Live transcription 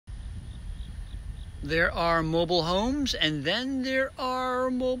There are mobile homes, and then there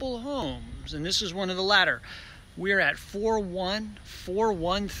are mobile homes. And this is one of the latter. We're at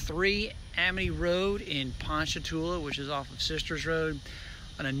 41413 Amity Road in Ponchatoula, which is off of Sisters Road,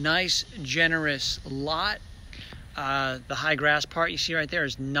 on a nice, generous lot. The high grass part you see right there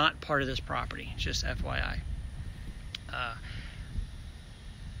is not part of this property, just FYI.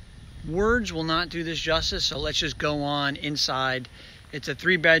 Words will not do this justice, so let's just go on inside. It's a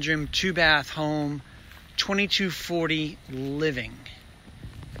 3-bedroom, 2-bath home, 2240 living.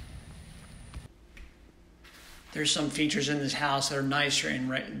 There's some features in this house that are nicer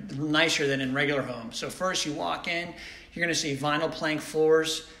than in regular homes. So first you walk in, you're going to see vinyl plank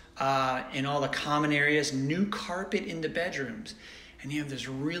floors in all the common areas, new carpet in the bedrooms. And you have this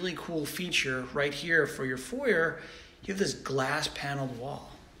really cool feature right here for your foyer. You have this glass paneled wall.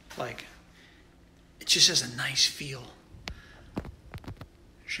 Like, it just has a nice feel.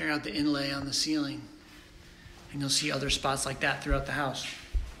 Check out the inlay on the ceiling. And you'll see other spots like that throughout the house.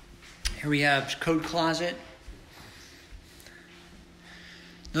 Here we have coat closet.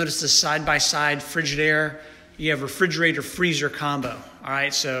 Notice the side-by-side Frigidaire. You have refrigerator freezer combo. All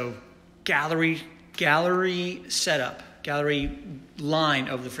right, so gallery setup, gallery line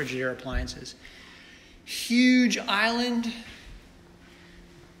of the Frigidaire appliances. Huge island,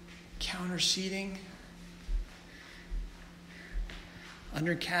 counter seating,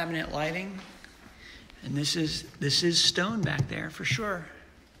 under cabinet lighting, and this is stone back there for sure.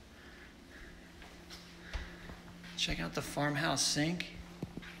 Check out the farmhouse sink.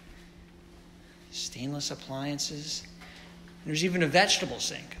 Stainless appliances. There's even a vegetable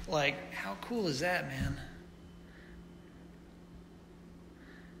sink. Like, how cool is that, man?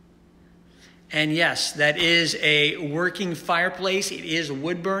 And yes, that is a working fireplace. It is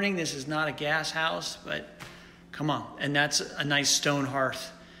wood burning. This is not a gas house, but come on. And that's a nice stone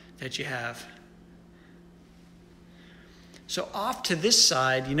hearth that you have. So off to this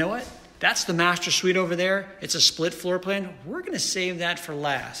side, you know what? That's the master suite over there. It's a split floor plan. We're going to save that for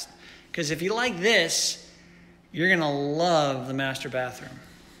last. Because if you like this, you're going to love the master bathroom.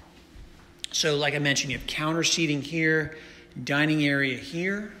 So like I mentioned, you have counter seating here, dining area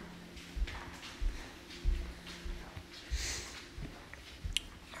here.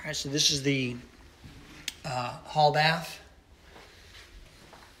 All right, so this is the hall bath.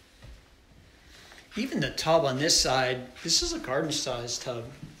 Even the tub on this side, this is a garden-sized tub,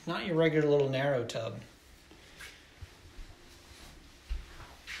 not your regular little narrow tub.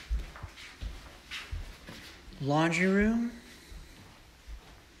 Laundry room.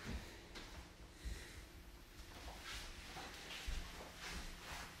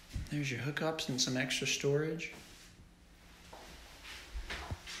 There's your hookups and some extra storage.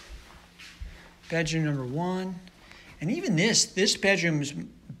 Bedroom number 1. And even this bedroom is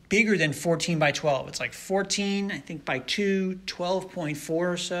bigger than 14 by 12. It's like 14, I think, by 2, 12.4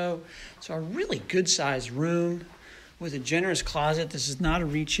 or so. So a really good sized room with a generous closet. This is not a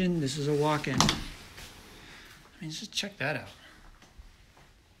reach-in. This is a walk-in. I mean, just check that out.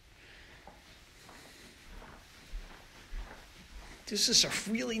 This is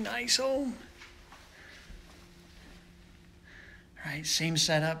a really nice home. All right, same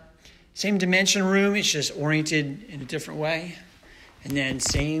setup. Same dimension room, it's just oriented in a different way. And then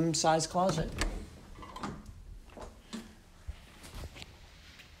same size closet.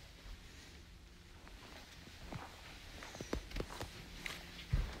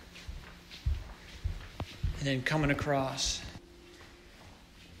 And then coming across.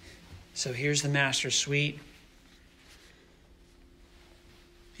 So here's the master suite.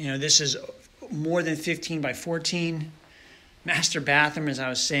 You know, this is more than 15 by 14. Master bathroom, as I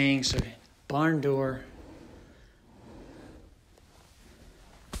was saying, so barn door.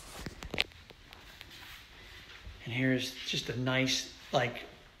 And here's just a nice, like,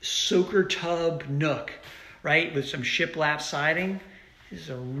 soaker tub nook, right? With some shiplap siding. This is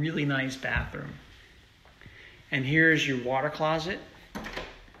a really nice bathroom. And here's your water closet,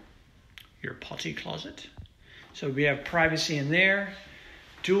 your potty closet. So we have privacy in there.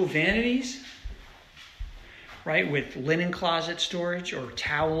 Dual vanities, right, with linen closet storage or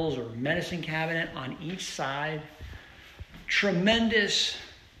towels or medicine cabinet on each side. Tremendous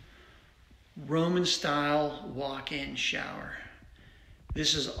Roman-style walk-in shower.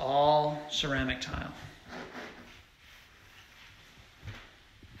 This is all ceramic tile.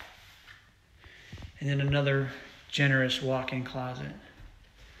 And then another generous walk-in closet.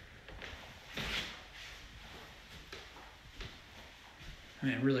 I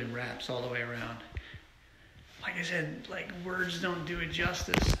mean, it really wraps all the way around. Like I said, like, words don't do it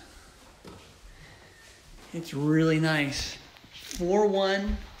justice. It's really nice.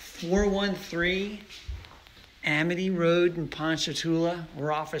 414 413 Amity Road in Ponchatoula.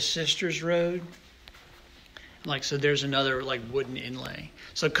 We're off of Sisters Road. So there's another wooden inlay.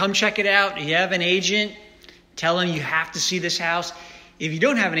 So come check it out. If you have an agent, tell them you have to see this house. If you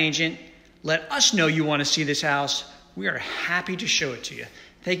don't have an agent, let us know you want to see this house. We are happy to show it to you.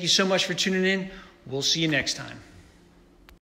 Thank you so much for tuning in. We'll see you next time.